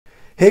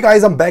Hey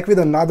guys, I'm back with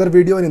another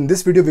video, and in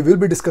this video we will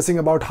be discussing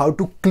about how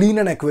to clean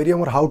an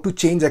aquarium or how to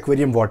change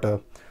aquarium water.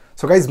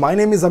 So guys, my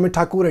name is Amit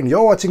Thakur and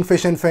you're watching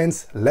Fish and Fins.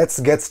 Let's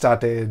get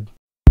started.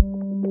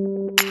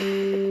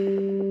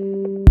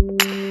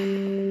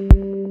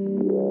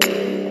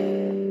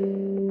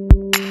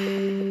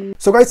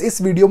 So guys,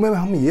 इस video में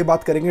हम ये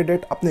बात करेंगे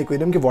date अपने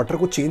aquarium के water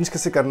को change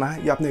कैसे करना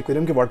है या अपने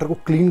एक्वेरियम के वाटर को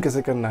क्लीन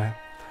कैसे करना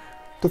है।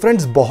 तो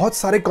फ्रेंड्स, बहुत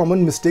सारे कॉमन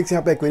मिस्टेक्स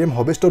यहाँ पे एक्वेरियम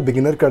हॉबिस्ट और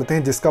बिगिनर करते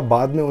हैं, जिसका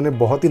बाद में उन्हें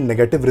बहुत ही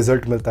नेगेटिव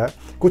रिजल्ट मिलता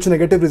है। कुछ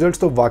नेगेटिव रिजल्ट्स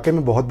तो वाकई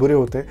में बहुत बुरे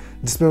होते हैं,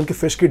 जिसमें उनकी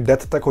फिश की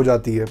डेथ तक हो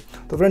जाती है।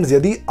 तो फ्रेंड्स,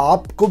 यदि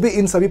आपको भी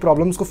इन सभी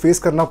प्रॉब्लम्स को फेस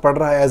करना पड़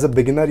रहा है एज अ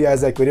बिगिनर या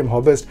एज अ एक्वेरियम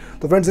हॉबिस्ट,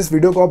 तो फ्रेंड्स इस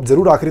वीडियो को आप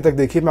जरूर आखिरी तक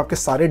देखिए। मैं आपके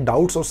सारे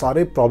डाउट्स और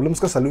सारे प्रॉब्लम्स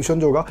का सोल्यूशन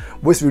जो होगा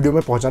वो इस वीडियो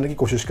में पहुंचाने की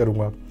कोशिश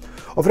करूंगा।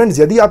 और फ्रेंड्स,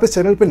 यदि आप इस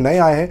चैनल पर नए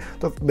आए हैं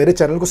तो मेरे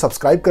चैनल को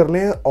सब्सक्राइब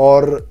करने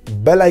और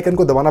बेल आइकन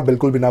को दबाना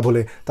बिल्कुल भी ना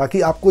भूलें,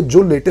 ताकि आपको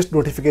जो लेटेस्ट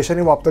नोटिफिकेशन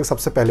है वो आप तक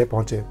सबसे पहले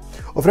पहुंचे।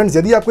 और फ्रेंड्स,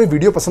 यदि आपको ये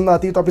वीडियो पसंद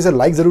आती है तो आप इसे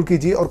लाइक जरूर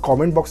कीजिए और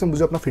कमेंट बॉक्स में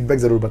मुझे अपना फीडबैक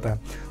जरूर बताएं।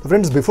 तो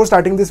friends, before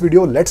starting this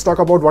video, let's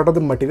talk about what are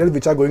the material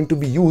which are going to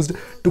be used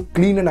to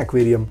clean N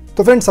aquarium.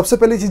 तो फ्रेंड्स, सबसे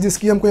पहली चीज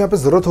जिसकी हमको यहाँ पे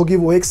जरूरत होगी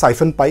वो है एक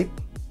साइफन पाइप।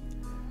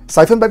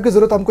 साइफन पाइप की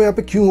जरूरत हमको यहाँ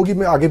पे क्यों होगी,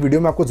 मैं आगे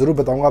वीडियो में आपको जरूर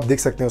बताऊंगा, आप देख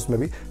सकते हैं उसमें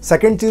भी।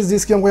 सेकंड चीज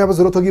जिसकी हमको यहाँ पे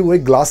जरूरत होगी वो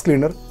एक ग्लास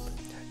क्लीनर।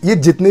 ये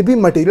जितने भी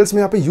मटेरियल्स मैं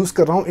यहाँ पे यूज़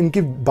कर रहा हूँ,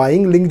 इनकी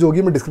बाइंग लिंक जो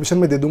होगी मैं डिस्क्रिप्शन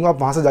में दे दूंगा,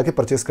 आप वहाँ से जाके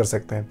परचेस कर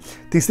सकते हैं।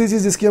 तीसरी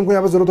चीज़ जिसकी हमको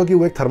यहाँ पे जरूरत होगी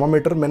वो एक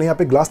थर्मामीटर। मैंने यहाँ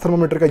पे ग्लास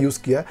थर्मामीटर का यूज़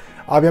किया है,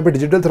 आप यहाँ पे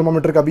डिजिटल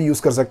थर्मामीटर का भी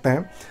यूज़ कर सकते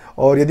हैं।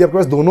 और यदि आपके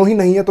पास दोनों ही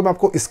नहीं है तो मैं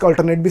आपको इसका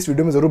अल्टरनेट भी इस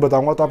वीडियो में जरूर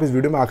बताऊंगा, तो आप इस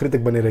वीडियो में आखिरी तक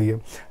बने रहिए।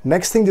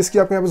 नेक्स्ट थिंग जिसकी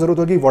आपको यहाँ पे जरूरत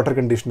होगी वाटर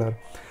कंडीशनर।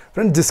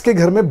 फ्रेंड, जिसके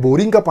घर में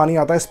बोरिंग का पानी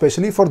आता है,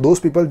 स्पेशली फॉर दोज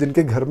पीपल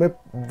जिनके घर में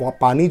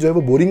पानी जो है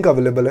वो बोरिंग का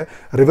अवेलेबल है,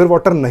 रिवर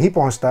वाटर नहीं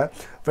पहुंचता है,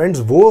 फ्रेंड्स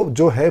वो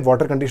जो है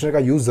वाटर कंडीशनर का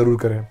यूज़ ज़रूर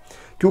करें।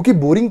 क्योंकि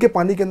बोरिंग के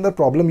पानी के अंदर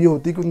प्रॉब्लम ये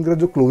होती है कि उनके अंदर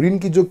जो क्लोरीन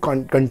की जो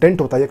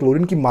कंटेंट होता है या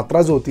क्लोरीन की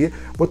मात्रा जो होती है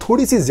वो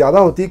थोड़ी सी ज़्यादा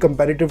होती है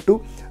कंपैरेटिव टू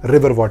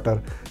रिवर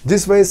वाटर,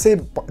 जिस वजह से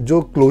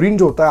जो क्लोरीन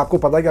जो होता है आपको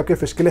पता है कि आपके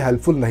फिश के लिए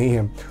हेल्पफुल नहीं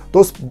है। तो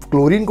उस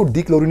क्लोरीन को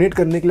डीक्लोरिनेट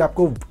करने के लिए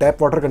आपको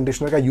टैप वाटर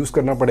कंडीशनर का यूज़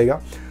करना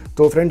पड़ेगा।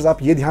 तो फ्रेंड्स,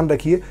 आप ये ध्यान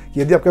रखिए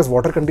कि यदि आपके पास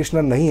वाटर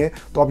कंडीशनर नहीं है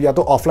तो आप या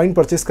तो ऑफलाइन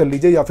परचेस कर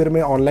लीजिए या फिर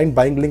मैं ऑनलाइन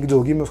बाइंग लिंक जो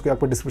होगी मैं उसको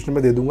आपको डिस्क्रिप्शन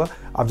में दे दूंगा,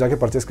 आप जाके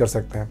परचेस कर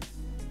सकते हैं।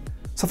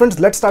 So friends,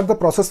 let's start the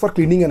process for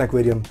cleaning N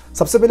aquarium.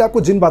 सबसे पहले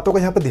आपको जिन बातों का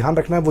यहाँ पे ध्यान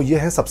रखना है वो ये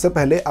है, सबसे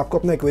पहले आपको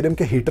अपने एक्वेरियम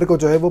के हीटर को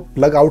जो है वो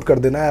प्लग आउट कर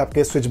देना है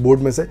आपके स्विच बोर्ड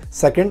में से।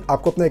 सेकंड,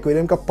 आपको अपने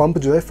एक्वेरियम का पंप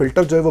जो है,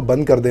 फिल्टर जो है वो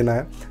बंद कर देना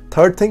है।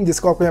 थर्ड थिंग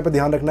जिसको आपको यहाँ पे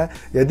ध्यान रखना है,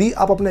 यदि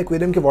आप अपने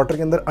एक्वेरियम के वाटर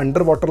के अंदर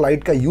अंडर वाटर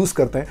लाइट का यूज़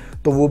करते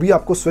हैं तो वो भी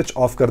आपको स्विच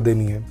ऑफ कर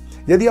देनी है।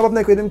 यदि आप अपने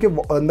एक्वेरियम के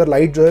अंदर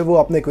लाइट जो है वो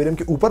अपने एक्वेरियम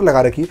के ऊपर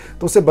लगा रखी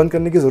तो उसे बंद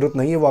करने की जरूरत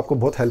नहीं है, वो आपको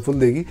बहुत हेल्पफुल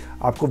देगी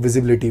आपको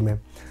विजिबिलिटी में।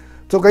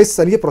 तो गाइस,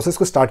 चलिए प्रोसेस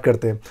को स्टार्ट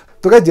करते हैं।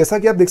 तो गाइस, जैसा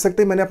कि आप देख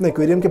सकते हैं मैंने अपने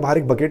एक्वेरियम के बाहर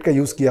एक बकेट का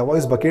यूज़ किया हुआ।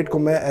 इस बकेट को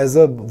मैं एज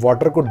अ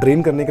वाटर को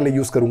ड्रेन करने के लिए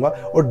यूज़ करूंगा,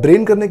 और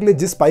ड्रेन करने के लिए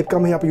जिस पाइप का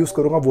मैं यहाँ पे यूज़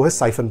करूंगा वो है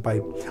साइफन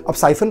पाइप। अब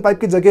साइफन पाइप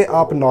की जगह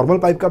आप नॉर्मल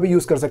पाइप का भी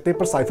यूज़ कर सकते हैं,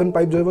 पर साइफन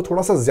पाइप जो है वो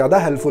थोड़ा सा ज़्यादा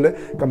हेल्पफुल है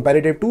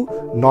comparative to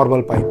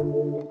normal pipe.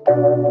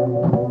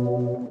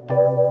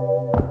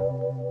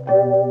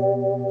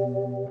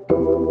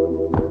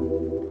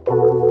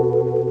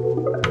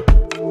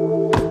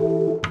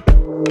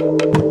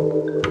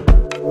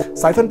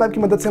 Siphon pipe की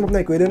मदद से हम अपने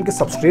एक्वेरियम के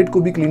सबस्ट्रेट को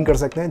भी क्लीन कर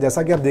सकते हैं।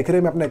 जैसा कि आप देख रहे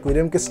हैं मैं अपने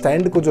एक्वेरियम के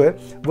स्टैंड को जो है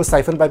वो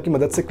साइफन पाइप की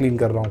मदद से क्लीन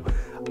कर रहा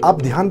हूं।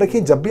 आप ध्यान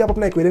रखिए, जब भी आप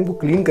अपने एक्वेरियम को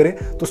क्लीन करें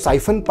तो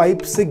साइफन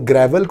पाइप से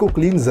ग्रेवल को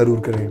क्लीन जरूर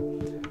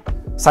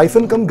करें।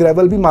 साइफन कम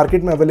ग्रेवल भी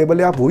मार्केट में अवेलेबल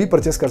है, आप वो भी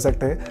परचेस कर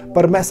सकते हैं,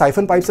 पर मैं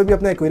साइफन पाइप से भी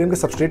अपने एक्वेरियम के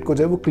सबस्ट्रेट को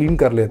जो है वो क्लीन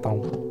कर लेता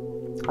हूँ।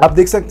 आप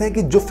देख सकते हैं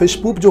कि जो फिश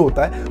पूप जो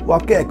होता है वो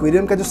आपके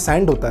एक्वेरियम का जो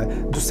सैंड होता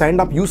है, जो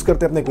सैंड आप यूज़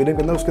करते हैं अपने एक्वेरियम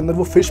के अंदर, उसके अंदर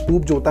वो फिश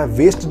पूप जो होता है,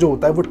 वेस्ट जो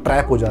होता है वो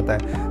ट्रैप हो जाता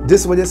है,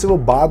 जिस वजह से वो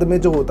बाद में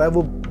जो होता है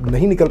वो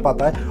नहीं निकल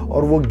पाता है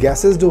और वो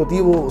गैसेस जो होती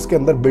है वो उसके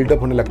अंदर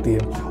बिल्डअप होने लगती है।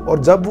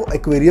 और जब वो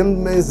एक्वेरियम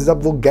में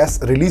जब वो गैस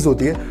रिलीज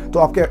होती है तो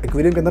आपके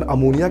एक्वेरियम के अंदर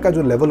अमोनिया का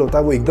जो लेवल होता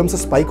है वो एकदम से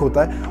स्पाइक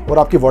होता है, और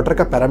आपके वाटर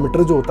का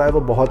पैरामीटर जो होता है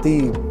वो बहुत ही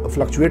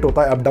फ्लक्चुएट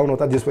होता है, अप डाउन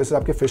होता है, जिस वजह से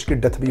आपके फिश की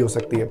डेथ भी हो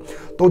सकती है।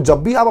 तो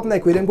जब भी आप अपने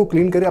एक्वेरियम को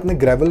क्लीन करें, अपने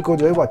ग्रेवल को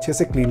जो है वो अच्छे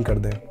से क्लीन कर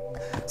दें।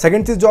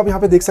 सेकंड चीज जो आप यहाँ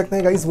पे देख सकते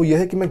हैं गाइस वो ये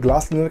है कि मैं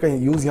ग्लास क्लीनर का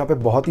यूज़ यहाँ पे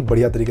बहुत ही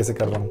बढ़िया तरीके से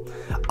कर रहा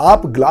हूँ।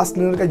 आप ग्लास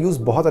क्लीनर का यूज़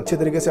बहुत अच्छे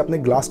तरीके से अपने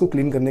ग्लास को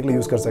क्लीन करने के लिए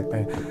यूज़ कर सकते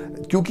हैं,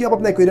 क्योंकि आप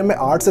अपने एक्वेरियम में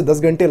 8 से 10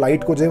 घंटे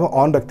लाइट को जो है वो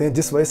ऑन रखते हैं,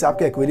 जिस वजह से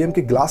आपके एक्वेरियम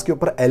के ग्लास के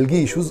ऊपर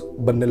एल्गी इश्यूज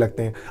बनने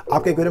लगते हैं।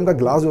 आपके एक्वेरियम का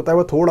ग्लास जो होता है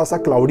वो थोड़ा सा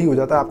क्लाउडी हो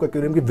जाता है, आपको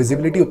एक्वेरियम की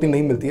विजिबिलिटी उतनी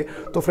नहीं मिलती है।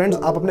 तो फ्रेंड्स,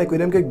 आप अपने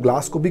एक्वेरियम के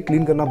ग्लास को भी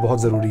क्लीन करना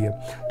बहुत ज़रूरी है,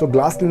 तो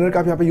ग्लास क्लीनर का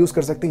आप यहाँ पे यूज़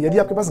कर सकते हैं। यदि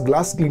आपके पास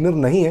ग्लास क्लीनर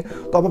नहीं है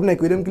तो आप अपने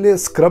एक्वेरियम के लिए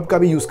स्क्रब का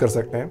भी यूज़ कर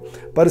सकते हैं,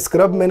 पर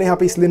स्क्रब मैंने यहाँ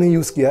पे इसलिए नहीं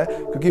यूज़ किया है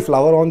क्योंकि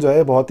फ्लावरहॉर्न जो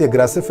है बहुत ही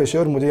अग्रेसिव फिश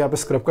है और मुझे यहाँ पे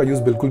स्क्रब का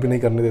यूज़ बिल्कुल भी नहीं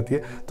करने देती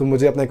है, तो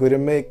मुझे अपने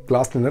एक्वेरियम में एक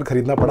ग्लास क्लीनर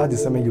खरीदना पड़ा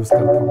जिससे मैं यूज़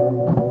करता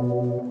हूँ।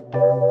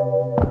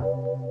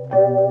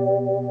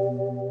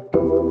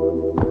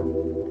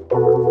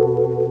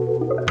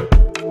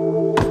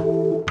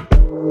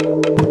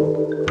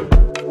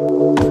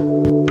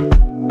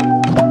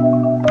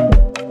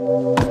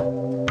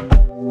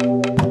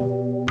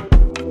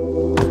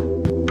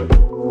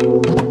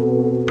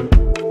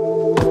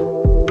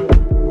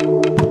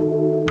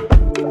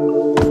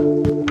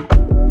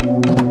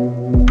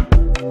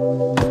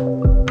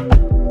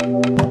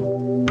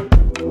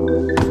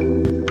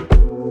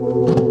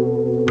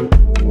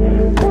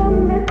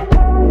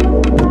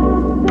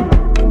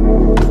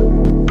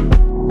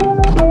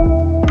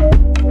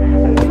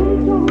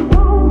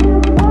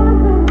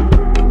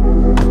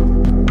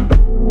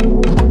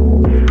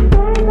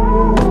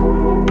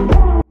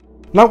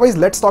 Now guys,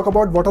 let's talk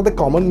about what are the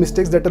common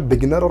mistakes that a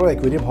beginner or an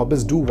aquarium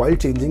hobbyist do while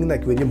changing in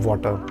aquarium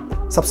water.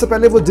 सबसे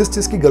पहले वो जिस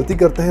चीज़ की गलती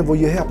करते हैं वो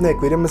ये है, अपने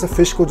एक्वेरियम में से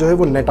फिश को जो है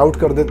वो नेट आउट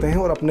कर देते हैं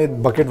और अपने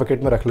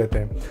बकेट में रख लेते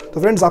हैं। तो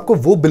फ्रेंड्स, आपको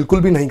वो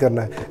बिल्कुल भी नहीं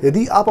करना है।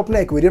 यदि आप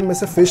अपने एक्वेरियम में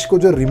से फिश को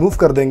जो रिमूव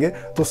कर देंगे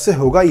तो उससे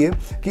होगा ये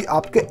कि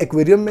आपके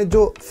एक्वेरियम में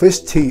जो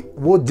फिश थी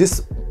वो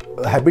जिस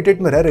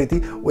हैबिटेट में रह रही थी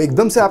वो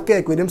एकदम से आपके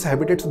एक्वेरियम से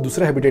हैबिटेट से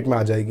दूसरे हैबिटेट में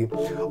आ जाएगी।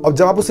 और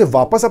जब आप उसे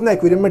वापस अपने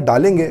एक्वेरियम में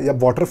डालेंगे या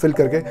वाटर फिल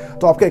करके,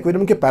 तो आपके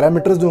एक्वेरियम के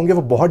पैरामीटर्स जो होंगे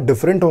वो बहुत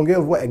डिफरेंट होंगे,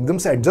 वो एकदम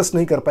से एडजस्ट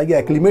नहीं कर पाएगी,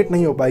 एक्लिमेट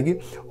नहीं हो पाएगी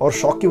और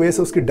शॉक की वजह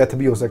से उसकी डेथ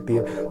भी हो सकती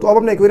है। तो आप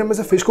अपने एक्वेरियम में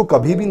से फिश को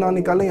कभी भी ना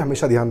निकालें,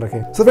 हमेशा ध्यान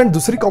रखें। सो फ्रेंड,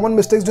 दूसरी कॉमन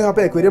मिस्टेक्स जो यहाँ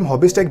पे एक्वेरियम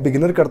हॉबिस्ट एक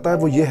बिगिनर करता है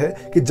वो ये है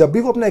कि जब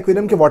भी वो अपने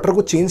एक्वेरियम के वाटर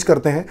को चेंज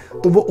करते हैं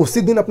तो वो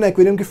उसी दिन अपने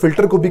एक्वेरियम के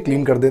फिल्टर को भी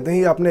क्लीन कर देते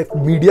हैं या अपने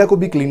मीडिया को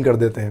भी क्लीन कर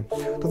देते हैं।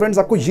 तो फ्रेंड्स,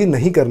 आपको ये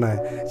नहीं करना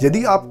है।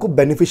 यदि आपको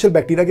बेनिफिशियल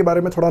बैक्टीरिया के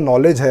बारे में थोड़ा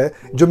नॉलेज है,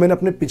 जो मैंने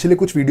अपने पिछले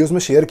कुछ वीडियोस में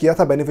शेयर किया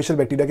था बेनिफिशियल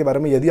बैक्टीरिया के बारे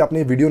में, यदि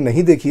आपने वीडियो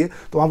नहीं देखी है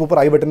तो आप ऊपर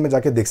आई बटन में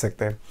जाके देख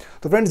सकते हैं।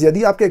 तो फ्रेंड्स,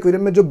 यदि आपके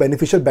एक्वेरियम में जो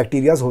बेनिफिशियल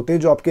बैक्टीरियाज होते हैं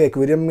जो आपके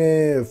एक्वेरियम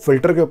में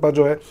फिल्टर के ऊपर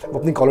जो है वो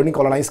अपनी कॉलोनी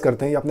कॉलोनाइज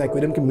करते हैं या अपने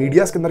एक्वेरियम के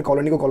मीडियाज के अंदर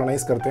कॉलोनी को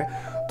कॉलोनाइज करते हैं,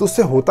 तो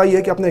उससे होता ही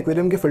है कि अपने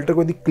एक्वेरियम के फिल्टर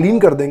को यदि क्लीन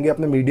कर देंगे,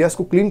 अपने मीडियाज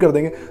को क्लीन कर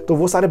देंगे, तो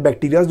वो सारे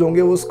बैक्टीरियाज जो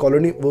होंगे वो उस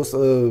कॉलोनी, वो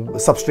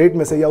सबस्ट्रेट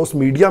में से या उस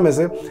मीडिया में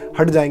से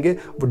हट जाएंगे,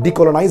 वो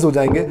डिकॉलोनाइज हो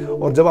जाएंगे।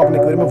 और जब आप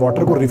एक्वेरियम में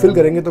वाटर को रिफिल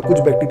करेंगे तो कुछ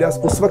बैक्टीरियाज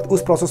उस वक्त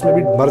उस प्रोसेस में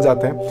भी मर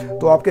जाते हैं।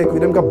 तो आपके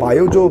एक्वेरियम का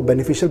बायो जो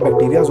बेनिफिशियल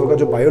बैक्टीरियाज होगा,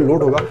 जो बायो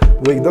लोड होगा,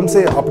 वो एकदम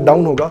से अप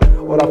डाउन होगा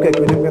और आपके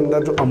एक्वेरियम के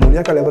अंदर जो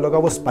अमोनिया का लेवल होगा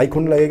वो स्पाइक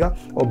होने लगेगा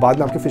और बाद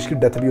में आपके फिश की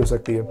डेथ भी हो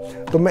सकती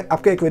है। तो मैं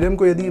आपके एक्वेरियम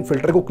को यदि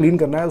फिल्टर को क्लीन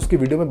करना है उसकी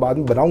वीडियो में बाद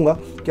में बनाऊंगा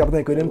कि अपने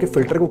एक्वेरियम के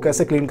फिल्टर को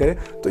कैसे क्लीन करें।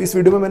 तो इस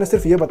वीडियो में मैंने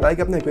सिर्फ ये बताया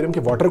कि अपने एक्वेरियम के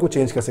वाटर को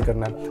चेंज कैसे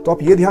करना है। तो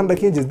आप ये ध्यान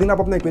रखिए, जिस दिन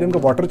आप अपने एक्वेरियम का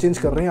वाटर चेंज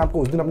कर रहे हैं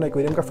आपको उस दिन अपने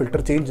एक्वेरियम का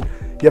फिल्टर चेंज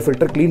या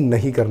फिल्टर क्लीन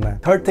नहीं करना है।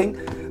 थर्ड थिंग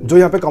जो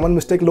यहाँ पे कॉमन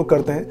मिस्टेक लोग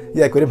करते हैं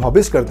या एक्वेरियम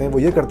हॉबिस्ट करते हैं वो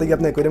ये करते हैं कि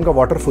अपने एक्वेरियम का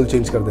वाटर फुल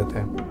चेंज कर देते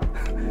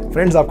हैं।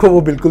 फ्रेंड्स, आपको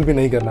वो बिल्कुल भी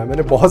नहीं करना है।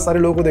 मैंने बहुत सारे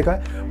लोगों को देखा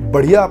है,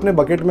 बढ़िया अपने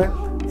बकेट में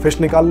फिश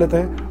निकाल लेते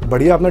हैं,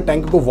 बढ़िया अपने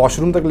टैंक को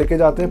वॉशरूम तक लेके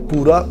जाते हैं,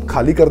 पूरा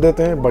खाली कर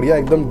देते हैं, बढ़िया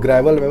एकदम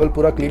ग्रेवल वेवल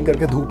पूरा क्लीन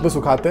करके धूप में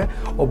सुखाते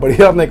हैं और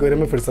बढ़िया अपने एक्वेरियम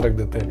में फिर से रख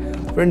देते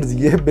हैं। फ्रेंड्स,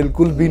 ये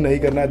बिल्कुल भी नहीं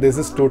करना है। This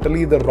is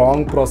totally the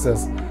wrong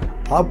process.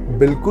 आप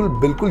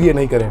बिल्कुल ये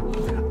नहीं करें।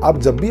 आप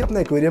जब भी अपने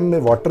एक्वेरियम में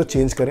वाटर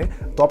चेंज करें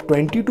तो आप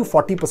 20 to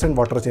 40%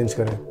 वाटर चेंज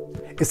करें,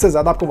 इससे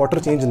ज़्यादा आपको वाटर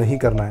चेंज नहीं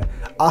करना है।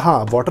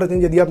 हाँ, वाटर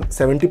चेंज यदि आप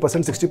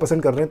 70%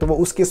 60% कर रहे हैं तो वो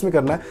उस केस में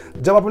करना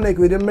है जब अपने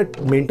एक्वेरियम में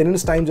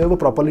मेंटेनेंस टाइम जो है वो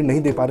प्रॉपर्ली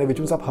नहीं दे पा रहे हैं, विच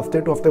मींस आप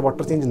हफ्ते टू हफ्ते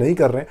वाटर चेंज नहीं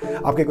कर रहे हैं,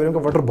 आपके एक्वेरियम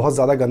का वाटर बहुत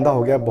ज़्यादा गंदा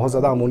हो गया, बहुत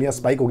ज़्यादा अमोनिया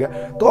स्पाइक हो गया,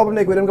 तो आप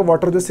अपने एक्वेरियम का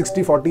वाटर जो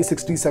 60-40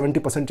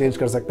 60-70% चेंज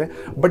कर सकते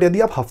हैं। बट यदि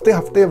आप हफ्ते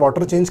हफ्ते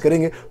वाटर चेंज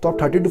करेंगे तो आप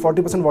 30 to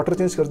 40% वाटर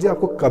चेंज कर दीजिए,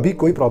 आपको कभी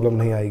कोई प्रॉब्लम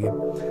नहीं आएगी।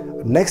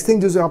 नेक्स्ट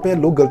थिंग जो यहाँ पे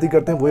लोग गलती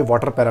करते हैं वो है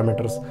वाटर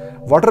पैरामीटर्स।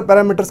 वाटर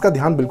पैरामीटर्स का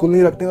ध्यान बिल्कुल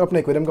नहीं रखते हैं और अपने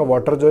एक्वेरियम का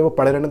वाटर जो है वो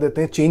पड़े रहने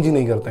देते हैं, चेंज ही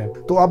नहीं करते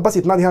हैं। तो आप बस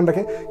इतना ध्यान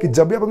रखें कि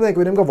जब भी आप अपने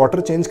एक्वेरियम का वाटर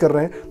चेंज कर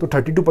रहे हैं तो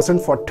 30 to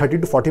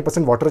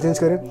 40% वाटर चेंज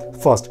करें।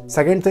 फर्स्ट।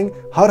 सेकंड थिंग,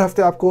 हर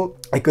हफ्ते आपको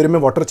एक्वेरियम में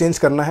वाटर चेंज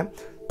करना है।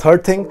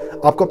 थर्ड थिंग,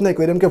 आपको अपने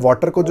एक्वेरियम के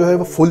वाटर को जो है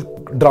वो फुल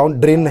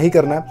ड्रेन नहीं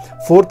करना है।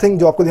 फोर्थ थिंग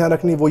जो आपको ध्यान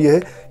रखनी है वो ये है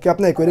कि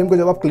अपने एक्वेरियम को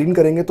जब आप क्लीन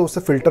करेंगे तो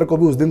उससे फिल्टर को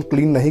भी उस दिन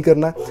क्लीन नहीं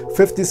करना है।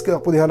 फिफ्थ चीज़ का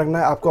आपको ध्यान रखना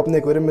है, आपको अपने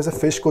एक्वेरियम में से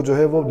फिश को जो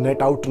है वो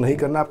नेट आउट नहीं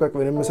करना, आपका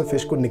एक्वेरियम में से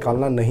फिश को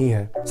निकालना नहीं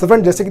है। सो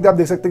फ्रेंड, जैसे कि आप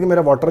देख सकते हैं कि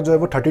मेरा वाटर जो है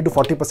वो 30 to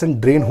 40%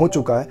 ड्रेन हो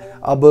चुका है।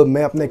 अब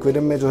मैं अपने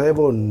एक्वेरियम में जो है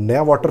वो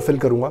नया वाटर फिल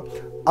करूँगा।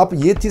 आप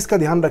ये चीज़ का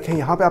ध्यान रखें,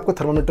 यहाँ पर आपको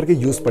थर्मामीटर की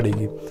यूज़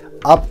पड़ेगी।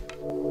 आप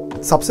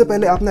सबसे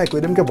पहले अपने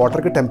एक्वेरियम के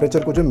वाटर के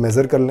टेम्परेचर को जो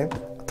मेज़र कर लें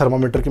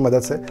थर्मामीटर की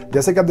मदद से।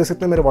 जैसे कि आप देख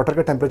सकते हैं मेरे वाटर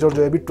का टेम्परेचर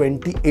जो है अभी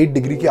 28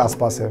 डिग्री के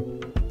आसपास है।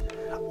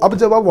 अब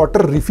जब आप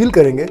वाटर रिफिल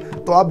करेंगे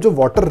तो आप जो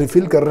वाटर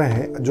रिफिल कर रहे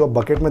हैं, जो आप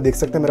बकेट में देख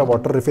सकते हैं मेरा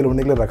वाटर रिफिल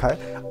होने के लिए रखा है,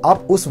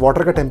 आप उस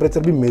वाटर का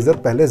टेम्परेचर भी मेज़र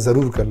पहले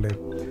ज़रूर कर लें।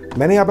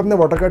 मैंने यहाँ पर अपने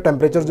वाटर का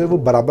टेम्परेचर जो है वो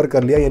बराबर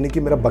कर लिया, यानी कि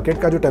मेरा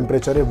बकेट का जो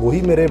टेम्परेचर है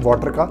वही मेरे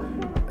वाटर का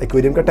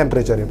एक्वेरियम का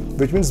टेम्परेचर है,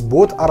 which means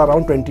both are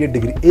around 28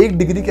 degree. 1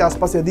 degree के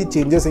आसपास यदि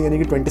चेंजेस है, यानी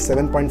कि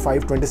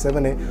 27.5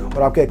 27 है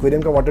और आपके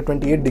एक्वेरियम का वाटर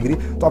 28 डिग्री,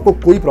 तो आपको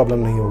कोई प्रॉब्लम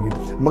नहीं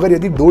होगी। मगर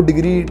यदि 2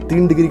 डिग्री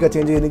 3 डिग्री का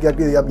चेंज है, यानी कि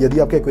यदि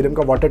आपके एक्वेरियम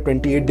का वाटर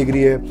 28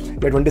 डिग्री है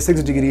या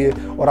 26 डिग्री है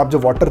और आप जो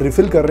वाटर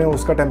रिफिल कर रहे हैं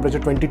उसका टेम्परेचर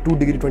 22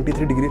 डिग्री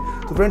 23 डिग्री,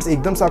 तो फ्रेंड्स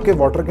एकदम से आपके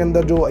वाटर के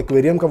अंदर जो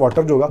एक्वेरियम का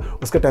वाटर जो होगा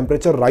उसका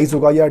टेम्परेचर राइज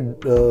होगा या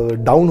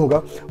डाउन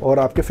होगा और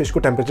आपके फिश को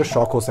टेम्परेचर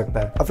शॉक हो सकता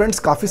है। अब फ्रेंड्स,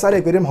 काफ़ी सारे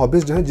एक्वेरियम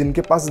हॉबिस्ट जो हैं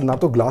जिनके पास ना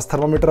तो ग्लास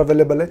थर्मामीटर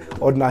अवेलेबल है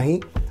और ना ही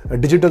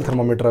डिजिटल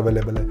थर्मामीटर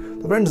अवेलेबल है।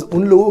 तो फ्रेंड्स,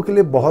 उन लोगों के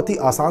लिए बहुत ही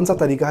आसान सा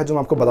तरीका है जो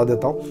मैं आपको बता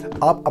देता हूँ।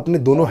 आप अपने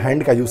दोनों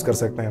हैंड का यूज़ कर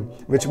सकते हैं,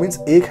 विच मीन्स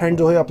एक हैंड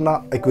जो है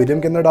अपना एक्वेरियम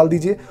के अंदर डाल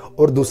दीजिए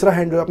और दूसरा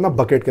हैंड जो है अपना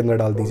बकेट के अंदर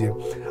डाल दीजिए।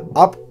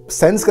 आप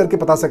सेंस करके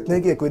बता सकते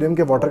हैं कि एक्वेरियम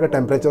के वाटर का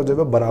टेम्परेचर जो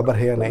है बराबर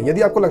है या नहीं।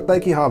 यदि आपको लगता है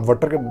कि हाँ,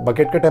 वाटर के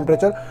बकेट का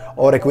टेम्परेचर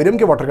और एक्वेरियम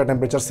के वाटर का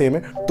टेम्परेचर सेम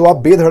है, तो आप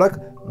बेधड़क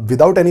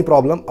विदाउट एनी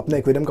प्रॉब्लम अपने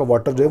एक्वेरियम का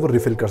वाटर जो है वो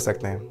रिफिल कर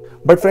सकते हैं।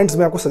 बट फ्रेंड्स,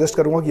 मैं आपको सजेस्ट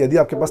करूंगा कि यदि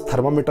आपके पास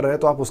थर्मामीटर है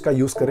तो आप उसका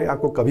यूज़ करें,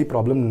 आपको कभी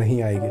प्रॉब्लम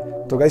नहीं आएगी।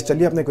 तो गाइस,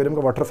 चलिए अपने एक्वेरियम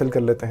का वाटर फिल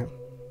कर लेते हैं।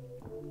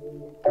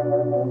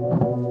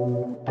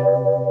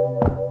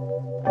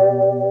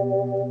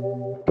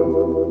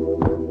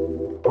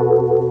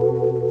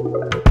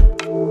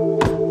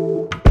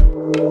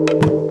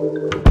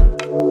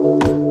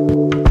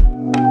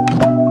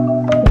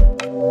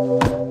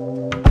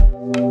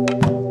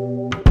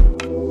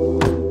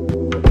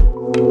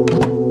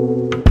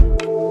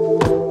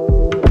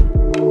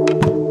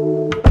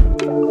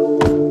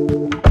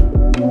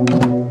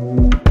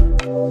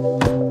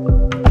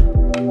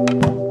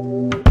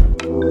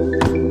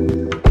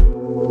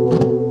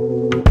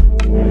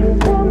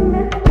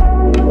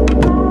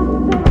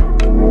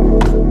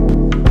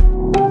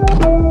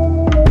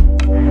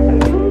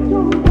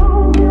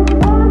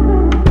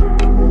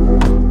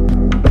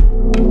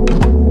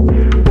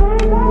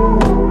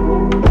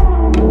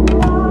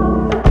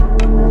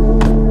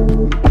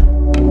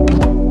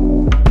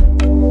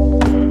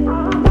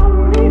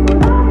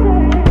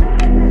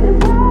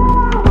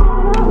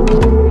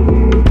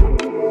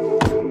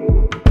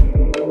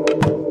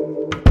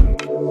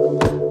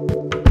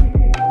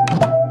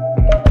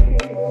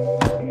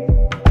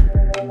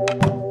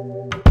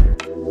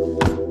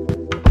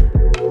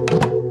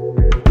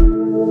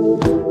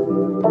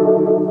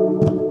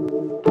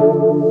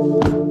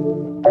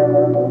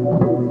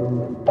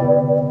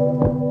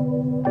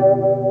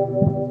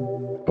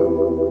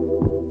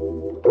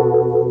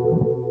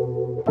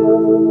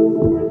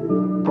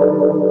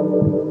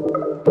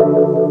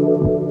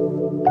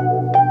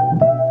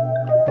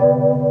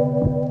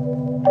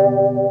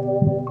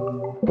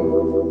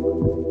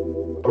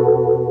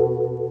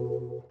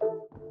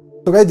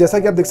 तो गाइस जैसा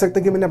कि आप देख सकते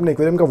हैं कि मैंने अपने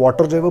एक्वेरियम का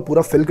वाटर जो है वो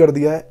पूरा फिल कर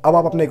दिया है। अब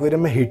आप अपने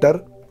एक्वेरियम में हीटर,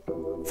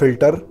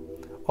 फिल्टर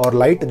और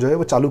लाइट जो है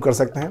वो चालू कर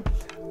सकते हैं।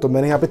 तो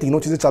मैंने यहाँ पे तीनों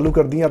चीज़ें चालू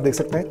कर दी हैं, आप देख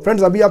सकते हैं।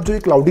 फ्रेंड्स अभी आप जो ये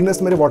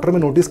क्लाउडीनेस मेरे वाटर में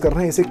नोटिस कर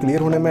रहे हैं, इसे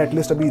क्लियर होने में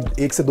एटलीस्ट अभी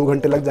 1 से 2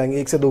 घंटे लग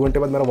जाएंगे। 1 से 2 घंटे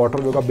बाद मेरा वाटर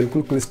जो होगा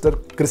बिल्कुल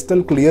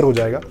क्रिस्टल क्लियर हो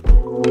जाएगा।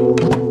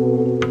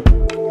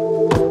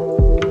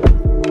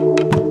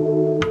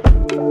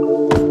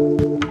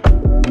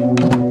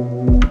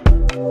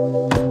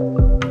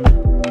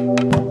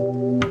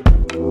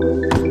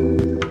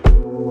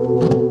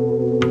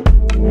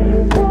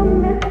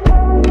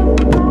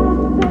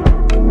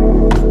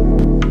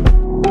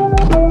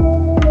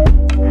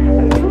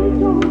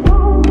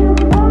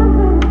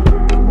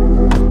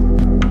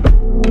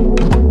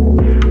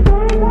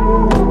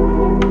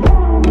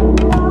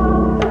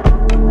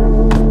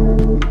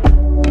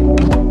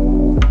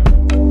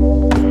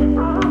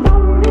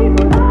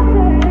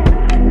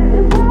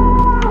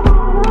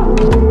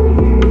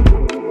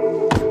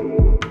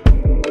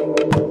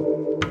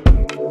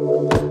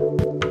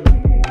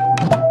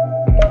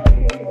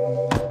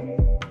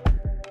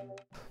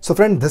 So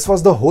friend, this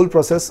was the whole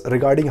process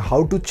regarding how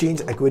to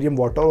change aquarium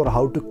water और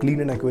how to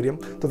clean an aquarium।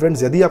 तो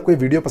फ्रेंड्स यदि आपको ये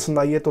वीडियो पसंद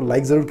आई है तो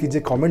लाइक ज़रूर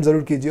कीजिए, कमेंट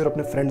ज़रूर कीजिए और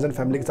अपने फ्रेंड्स एंड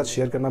फैमिली के साथ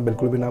शेयर करना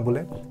बिल्कुल भी ना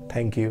भूलें।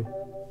 Thank you.